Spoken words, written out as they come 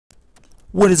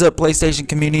What is up, PlayStation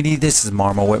community? This is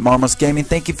Marmo with Marmo's Gaming.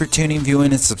 Thank you for tuning,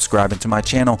 viewing, and subscribing to my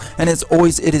channel. And as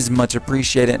always, it is much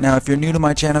appreciated. Now, if you're new to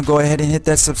my channel, go ahead and hit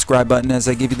that subscribe button as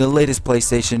I give you the latest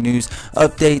PlayStation news,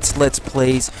 updates, Let's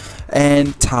Plays,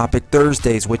 and Topic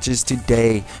Thursdays, which is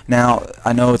today. Now,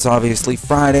 I know it's obviously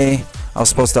Friday. I was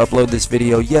supposed to upload this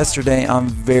video yesterday. I'm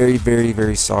very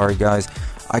sorry, guys.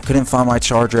 I couldn't find my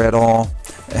charger at all.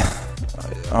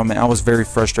 I was very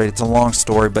frustrated. It's a long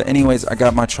story, but anyways, I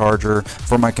got my charger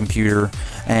for my computer,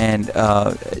 and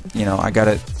you know, I got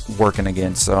it working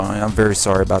again. So I'm very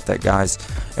sorry about that, guys.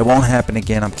 It won't happen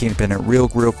again. I'm keeping it real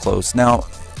close. Now,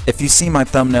 if you see my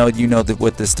thumbnail, you know that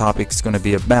what this topic is going to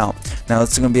be about. Now,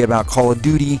 it's going to be about Call of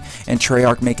Duty and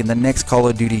Treyarch making the next Call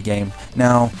of Duty game.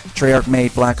 Now, Treyarch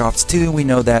made Black Ops 2, we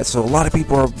know that, so a lot of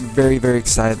people are very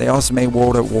excited. They also made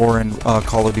World at War and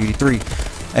Call of Duty 3,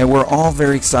 and we're all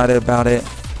very excited about it.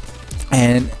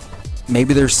 And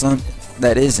maybe there's some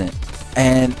that isn't.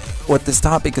 And what this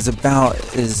topic is about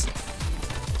is,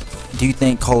 do you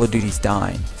think Call of Duty's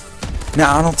dying?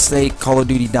 Now, I don't say Call of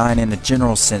Duty dying in a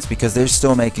general sense, because they're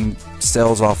still making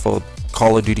sales off of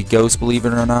Call of Duty Ghosts, believe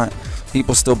it or not.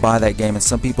 People still buy that game, and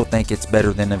some people think it's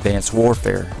better than Advanced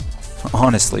Warfare.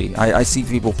 Honestly, I see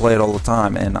people play it all the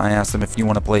time, and I ask them, if you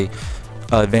want to play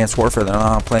Advanced Warfare, then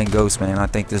I'm playing Ghosts, man. I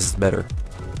think this is better.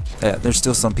 Yeah, there's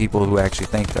still some people who actually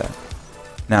think that.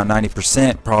 Now,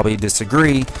 90% probably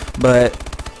disagree, but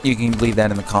you can leave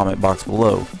that in the comment box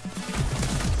below.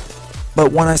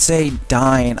 But when I say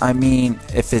dying, I mean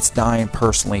if it's dying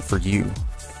personally for you.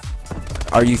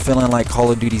 Are you feeling like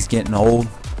Call of Duty's getting old?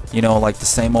 You know, like the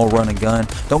same old run and gun?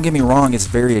 Don't get me wrong, it's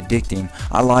very addicting.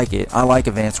 I like it. I like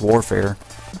Advanced Warfare.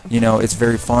 You know, it's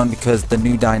very fun because the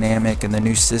new dynamic and the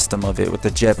new system of it with the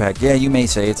jetpack. Yeah, you may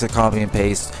say it's a copy and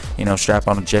paste, you know, strap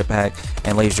on a jetpack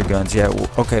and laser guns. Yeah,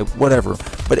 okay, whatever.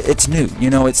 But it's new, you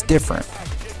know, it's different.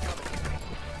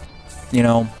 You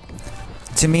know,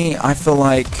 to me, I feel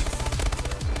like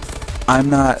I'm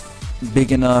not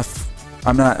big enough.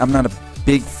 I'm not a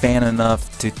big fan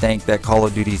enough to think that Call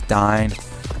of Duty's dying,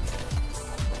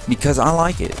 because I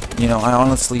like it. You know, I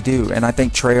honestly do. And I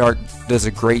think Treyarch does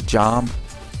a great job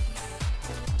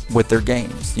with their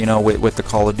games, you know, with the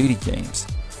Call of Duty games.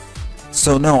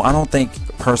 So no, I don't think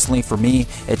personally for me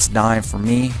it's dying for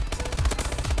me,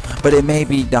 but it may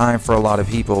be dying for a lot of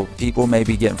people. People may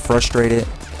be getting frustrated,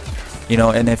 you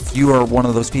know, and if you are one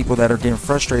of those people that are getting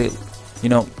frustrated, you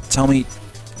know, tell me,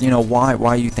 you know,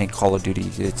 why you think Call of Duty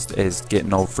is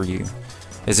getting old for you.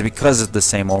 Is it because of the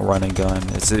same old run and gun?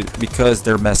 Is it because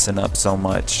they're messing up so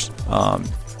much?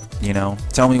 You know,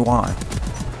 tell me why.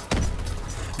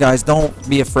 Guys, don't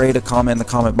be afraid to comment in the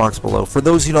comment box below. For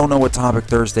those who don't know what Topic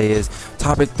Thursday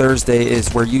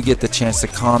is where you get the chance to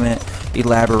comment,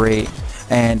 elaborate,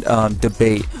 and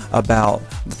debate about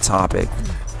the topic.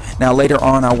 Now, later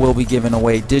on, I will be giving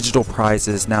away digital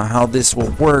prizes. Now, how this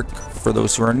will work, for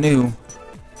those who are new,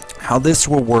 how this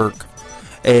will work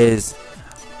is,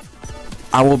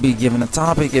 I will be given a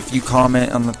topic. If you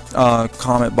comment on the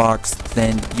comment box,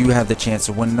 then you have the chance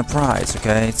of winning a prize.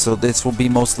 Okay, so this will be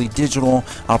mostly digital.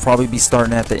 I'll probably be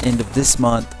starting at the end of this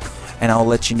month, and I'll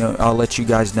let you know. I'll let you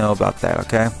guys know about that.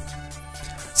 Okay.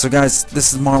 So, guys,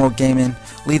 this is Marmo Gaming.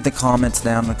 Leave the comments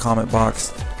down in the comment box.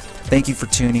 Thank you for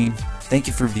tuning. Thank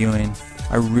you for viewing.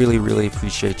 I really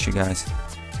appreciate you guys.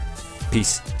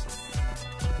 Peace.